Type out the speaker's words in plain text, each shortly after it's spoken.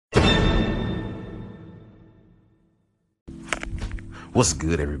What's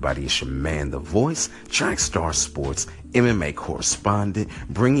good, everybody? It's your man, The Voice, Trackstar Sports MMA correspondent,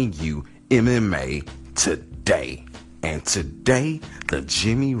 bringing you MMA Today. And today, the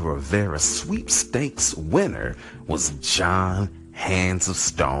Jimmy Rivera sweepstakes winner was John Hands of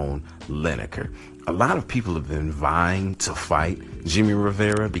Stone Lineker. A lot of people have been vying to fight Jimmy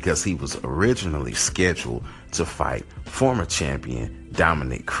Rivera because he was originally scheduled to fight former champion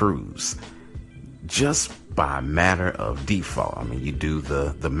Dominick Cruz. Just by matter of default, I mean, you do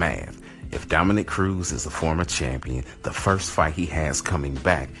the math. If Dominick Cruz is a former champion, the first fight he has coming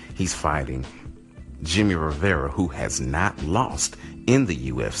back, he's fighting Jimmy Rivera, who has not lost in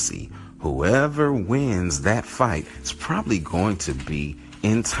the UFC. Whoever wins that fight is probably going to be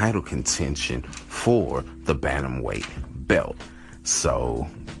in title contention for the bantamweight belt. So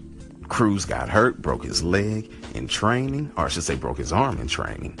Cruz got hurt, broke his leg in training, or I should say broke his arm in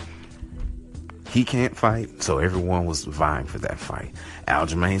training. He can't fight, so everyone was vying for that fight.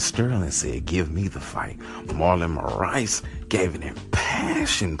 Aljamain Sterling said, "Give me the fight." Marlon Moraes gave an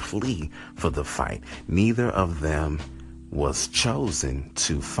impassioned plea for the fight. Neither of them was chosen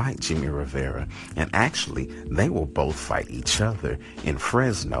to fight Jimmy Rivera, and actually, they will both fight each other in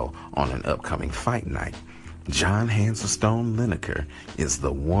Fresno on an upcoming fight night. John Hands of Stone Lineker is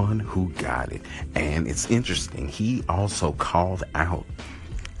the one who got it, and it's interesting. He also called out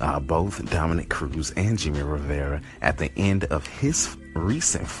both Dominick Cruz and Jimmy Rivera at the end of his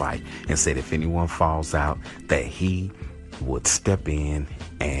recent fight and said if anyone falls out that he would step in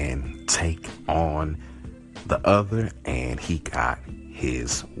and take on the other, and he got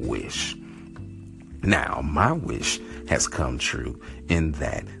his wish. Now, my wish has come true in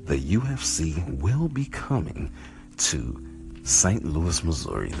that the UFC will be coming to St. Louis,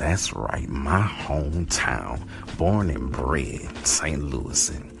 Missouri. That's right, my hometown, born and bred, St.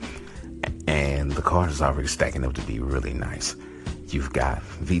 Louis. And the card is already stacking up to be really nice. You've got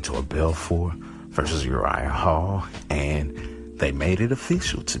Vitor Belfort versus Uriah Hall, and they made it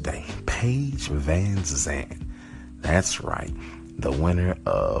official today. Paige Van Zandt, that's right, the winner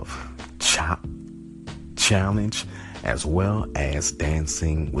of Chop Challenge as well as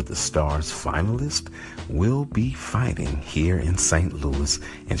Dancing with the Stars finalist, will be fighting here in St. Louis,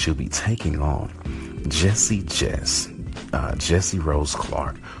 and she'll be taking on Jessie Rose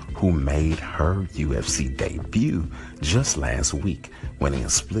Clark, who made her UFC debut just last week, winning a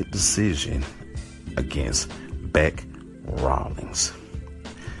split decision against Bec Rawlings.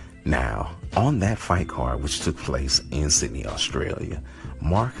 Now, on that fight card, which took place in Sydney, Australia,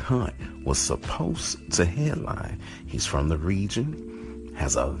 Mark Hunt was supposed to headline. He's from the region,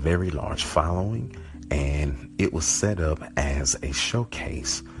 has a very large following, and it was set up as a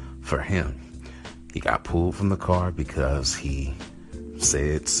showcase for him. He got pulled from the card because he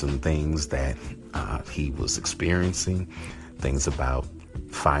said some things that he was experiencing, things about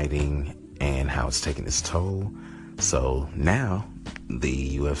fighting and how it's taking its toll. So now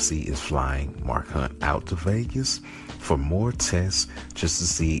the UFC is flying Mark Hunt out to Vegas for more tests just to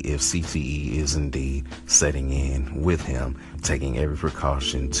see if CTE is indeed setting in with him, taking every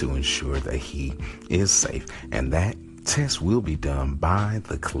precaution to ensure that he is safe. And that test will be done by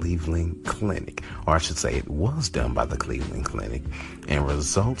the Cleveland Clinic, or I should say it was done by the Cleveland Clinic, and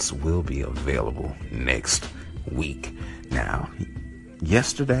results will be available next week. Now,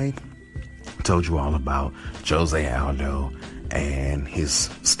 yesterday, I told you all about Jose Aldo and his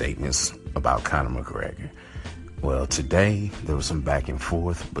statements about Conor McGregor. Well, today, there was some back and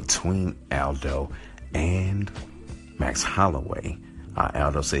forth between Aldo and Max Holloway.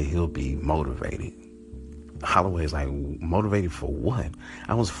 Aldo said he'll be motivated. Holloway is like, motivated for what?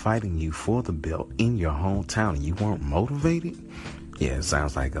 I was fighting you for the belt in your hometown and you weren't motivated? Yeah, it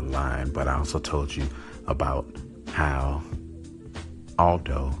sounds like a line, but I also told you about how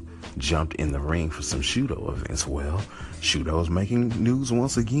Aldo jumped in the ring for some Shooto events. Well, Shooto's making news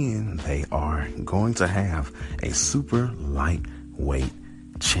once again. They are going to have a super lightweight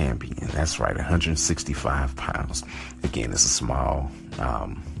champion. That's right, 165 pounds. Again, it's a small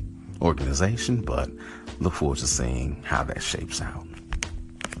organization, but look forward to seeing how that shapes out.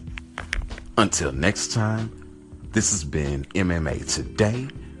 Until next time, this has been MMA Today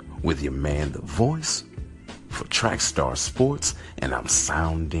with your man, The Voice, for Trackstar Sports, and I'm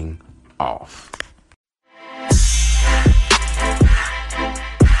sounding off.